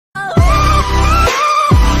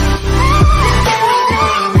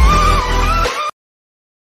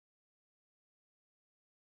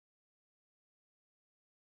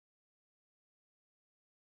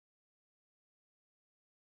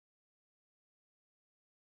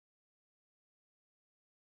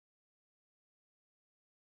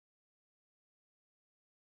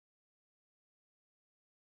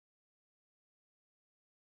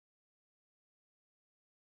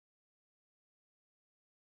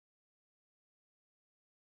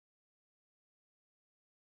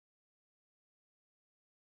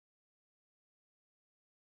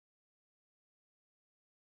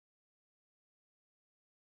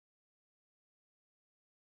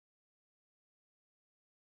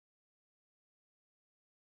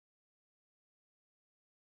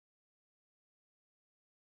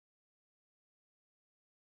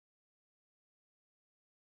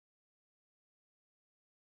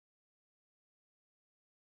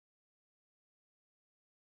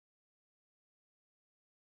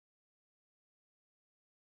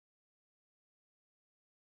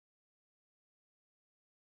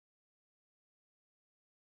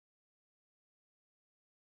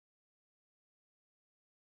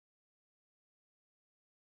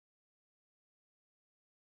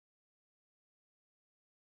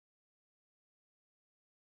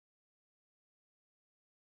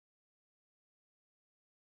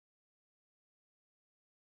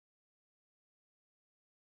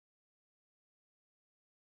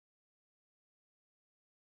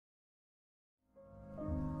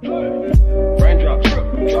Raindrop,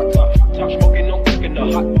 drip, drop top, top smoking, no cooking the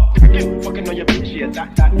hot pot. Fucking on your bitch, yeah,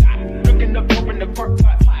 that. Looking up, open the park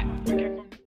pot.